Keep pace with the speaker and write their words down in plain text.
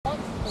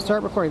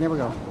Start recording. There we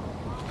go.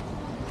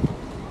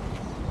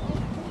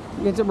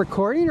 Is it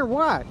recording or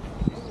what?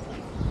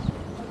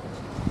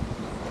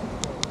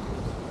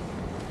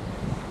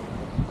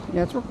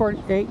 Yeah, it's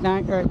recording. 8,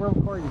 9. All right, we're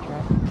recording,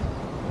 chat.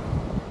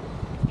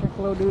 Check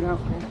the little dude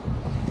out. Okay.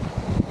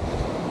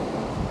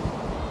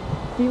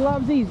 He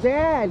loves his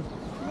dad.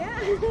 Yeah.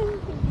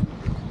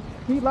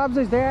 He loves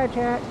his dad,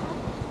 chat.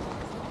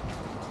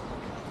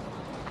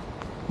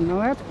 You know,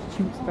 that's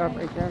cute stuff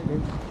right there,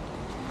 dude.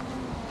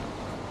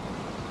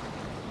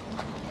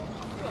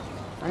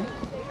 Right?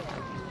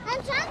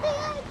 I'm trying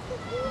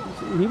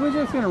to He was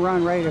just gonna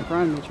run right in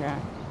front of me,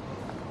 chat.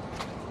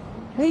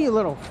 Hey, you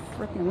little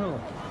freaking little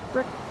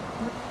frick!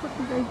 What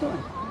are you guys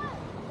doing?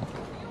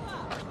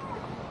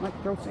 Like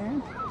throw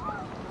sand?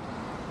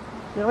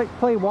 They like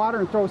play water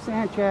and throw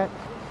sand, chat.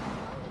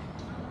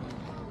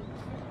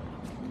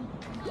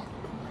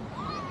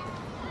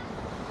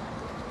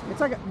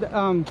 It's like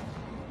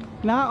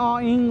not all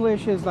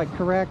English is like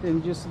correct,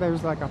 and just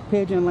there's like a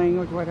pidgin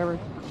language, whatever.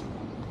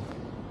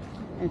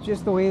 It's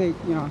just the way they,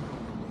 you know,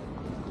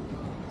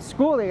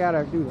 school they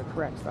gotta do the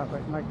correct stuff.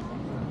 But like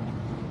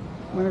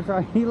when it's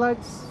like he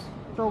likes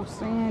throw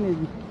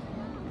sand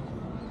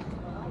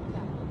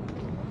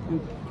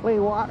and play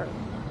water.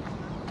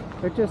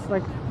 It's just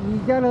like you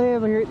gotta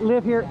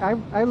live here.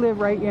 I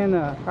live right in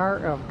the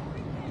heart of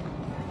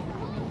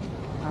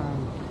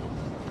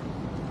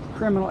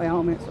criminal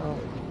elements. So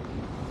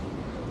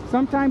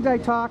sometimes I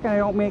talk and I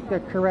don't make the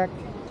correct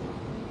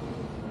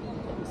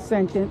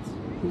sentence,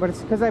 but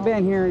it's because I've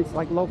been here. It's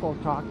like local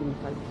talking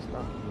type of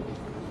stuff.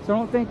 So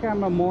don't think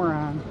I'm a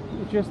moron.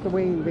 It's just the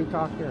way they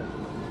talk here.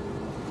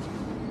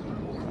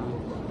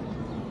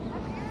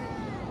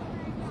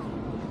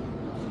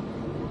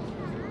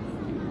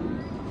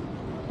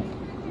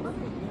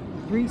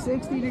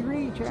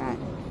 360-degree, chat.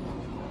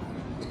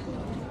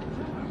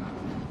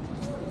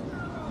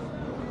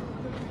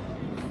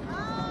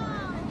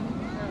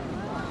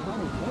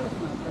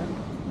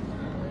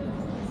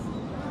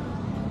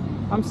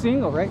 I'm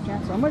single, right,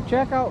 chat? So I'm gonna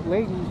check out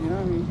ladies, you know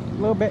what I mean? A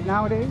little bit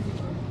nowadays.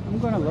 I'm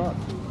gonna look.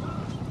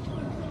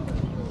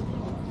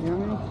 You know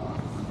what I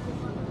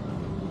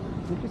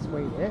mean? It's just the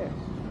way it is.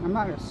 I'm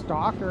not a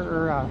stalker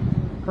or a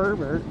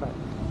pervert, but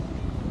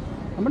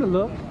I'm gonna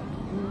look.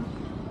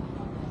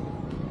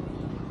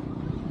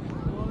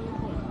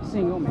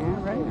 Single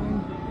man, right? I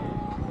mean,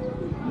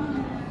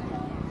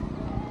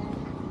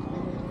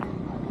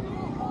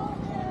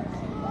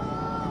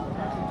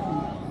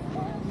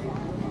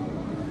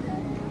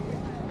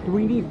 do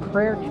we need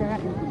prayer, chat?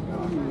 It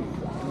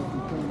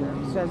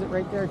says it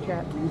right there,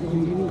 chat. Do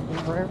you need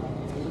prayer?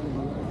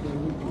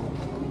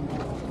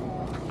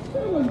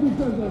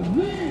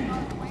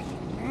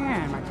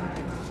 Man,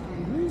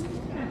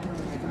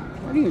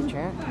 what are you,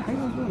 chat? How you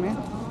doing, man?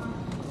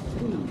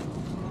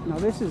 Now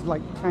this is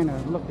like kind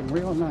of looking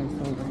real nice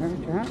over there,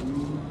 chat.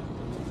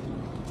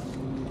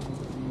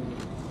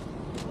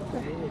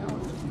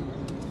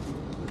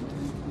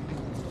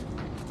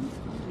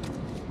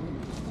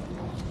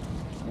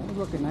 That's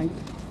looking nice.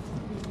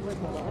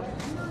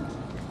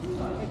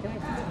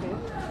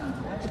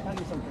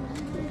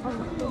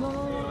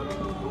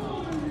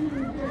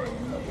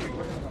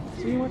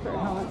 See what the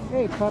hell?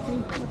 Hey, puppy.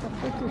 What the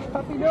frick is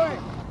puppy doing?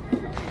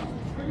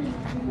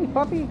 Hey,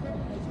 puppy.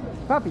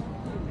 Puppy.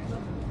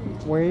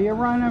 Where you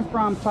running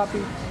from,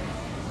 puppy?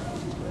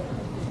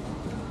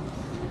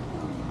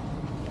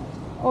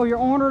 Oh, your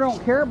owner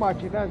don't care about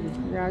you, does he?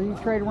 Yeah, you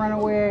try to run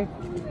away.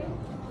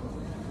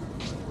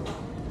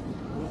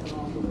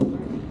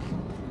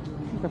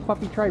 The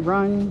puppy tried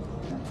running.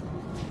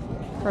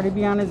 Try to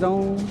be on his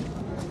own. He's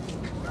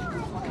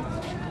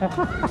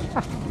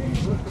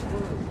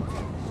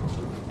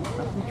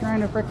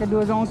trying to frickin' do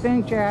his own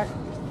thing, chat.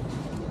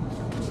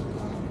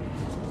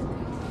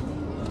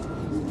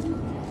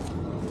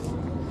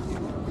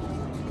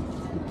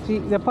 See,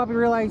 the puppy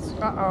realized,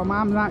 uh-oh,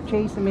 mom's not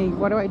chasing me.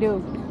 What do I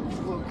do?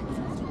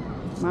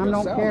 Mom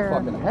don't care.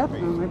 Fucking happy.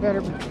 I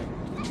better.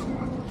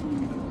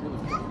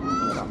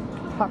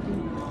 Puppy.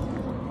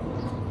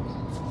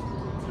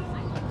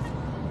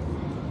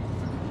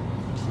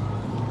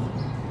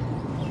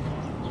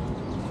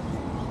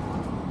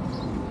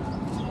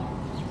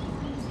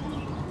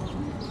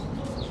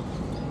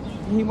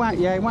 He wanted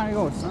to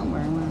go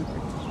somewhere.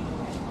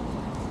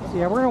 So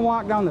yeah, we're gonna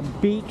walk down the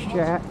beach,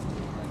 chat.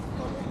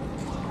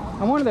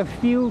 I'm one of the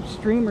few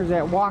streamers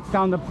that walk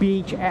down the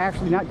beach,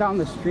 actually, not down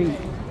the street.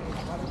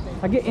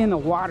 I get in the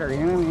water,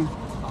 you know what I mean?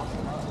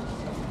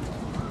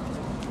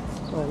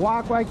 So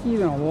walk Waikiki,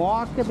 then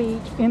walk the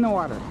beach in the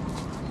water.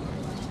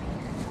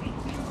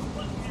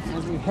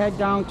 As we head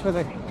down to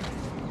the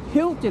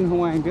Hilton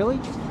Hawaiian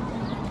Village.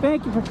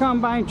 Thank you for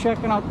coming by and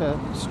checking out the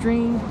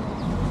stream.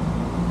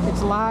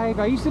 It's live.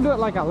 I used to do it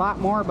like a lot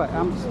more, but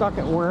I'm stuck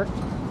at work.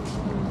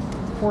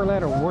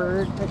 4-letter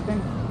word, I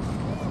think.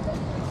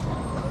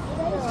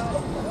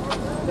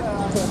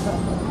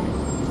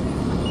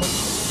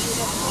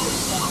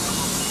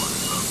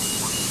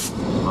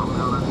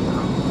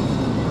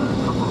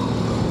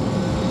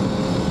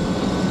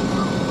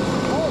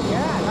 Oh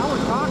yeah, now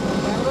we're talking,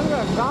 man. Look at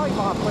that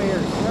volleyball player.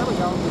 players. There we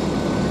go.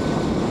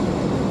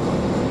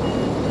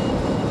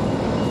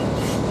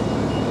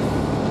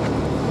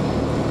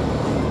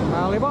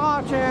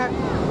 Volleyball chat.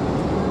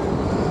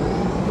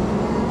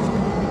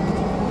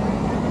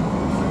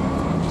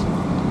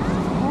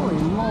 Holy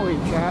moly,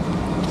 chat.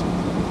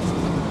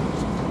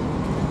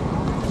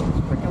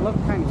 Freaking look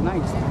kind of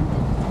nice, man.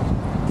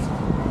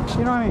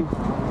 You know what I mean?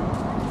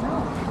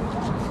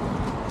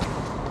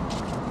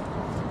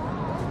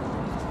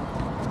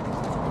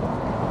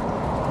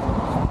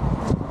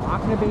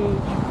 Waikiki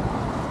Beach.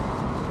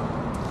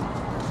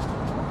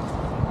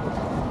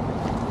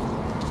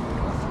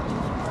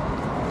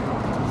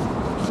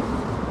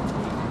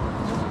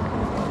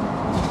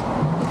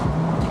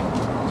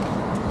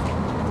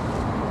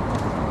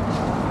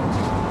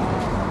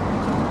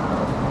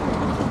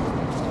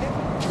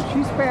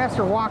 She's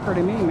faster walker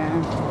than me,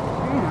 man.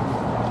 Damn.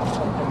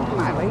 Come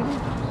on, lady.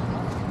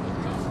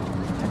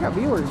 I got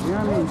viewers, you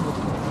know what I mean?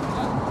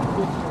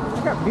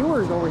 I got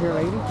viewers over here,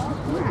 lady.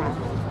 Come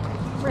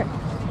on. Frick.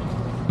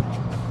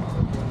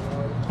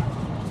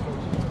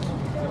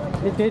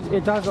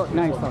 It does look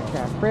nice though,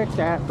 cat. Frick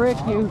that. Frick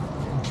you.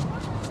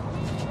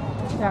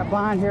 That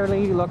blonde hair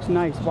lady looks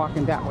nice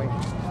walking that way.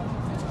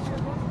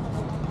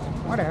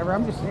 Whatever,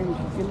 I'm just saying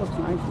it looks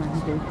nice, man,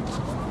 dude.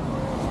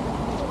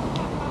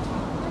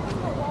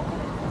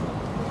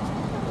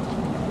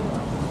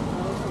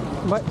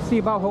 But see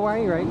about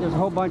Hawaii, right? There's a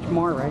whole bunch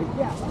more, right?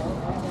 Yeah.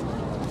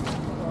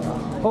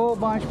 Whole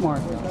bunch more.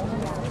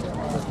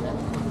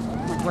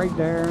 Right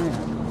there.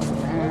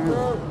 And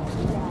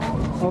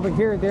over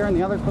here, there, in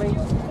the other place.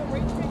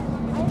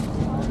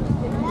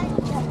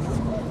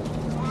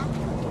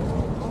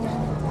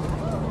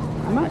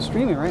 I'm not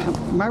streaming, right?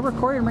 Am I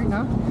recording right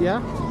now?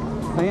 Yeah?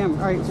 I am.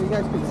 Alright, so you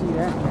guys can see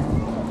that.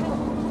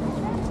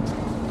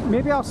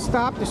 Maybe I'll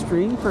stop the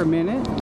stream for a minute.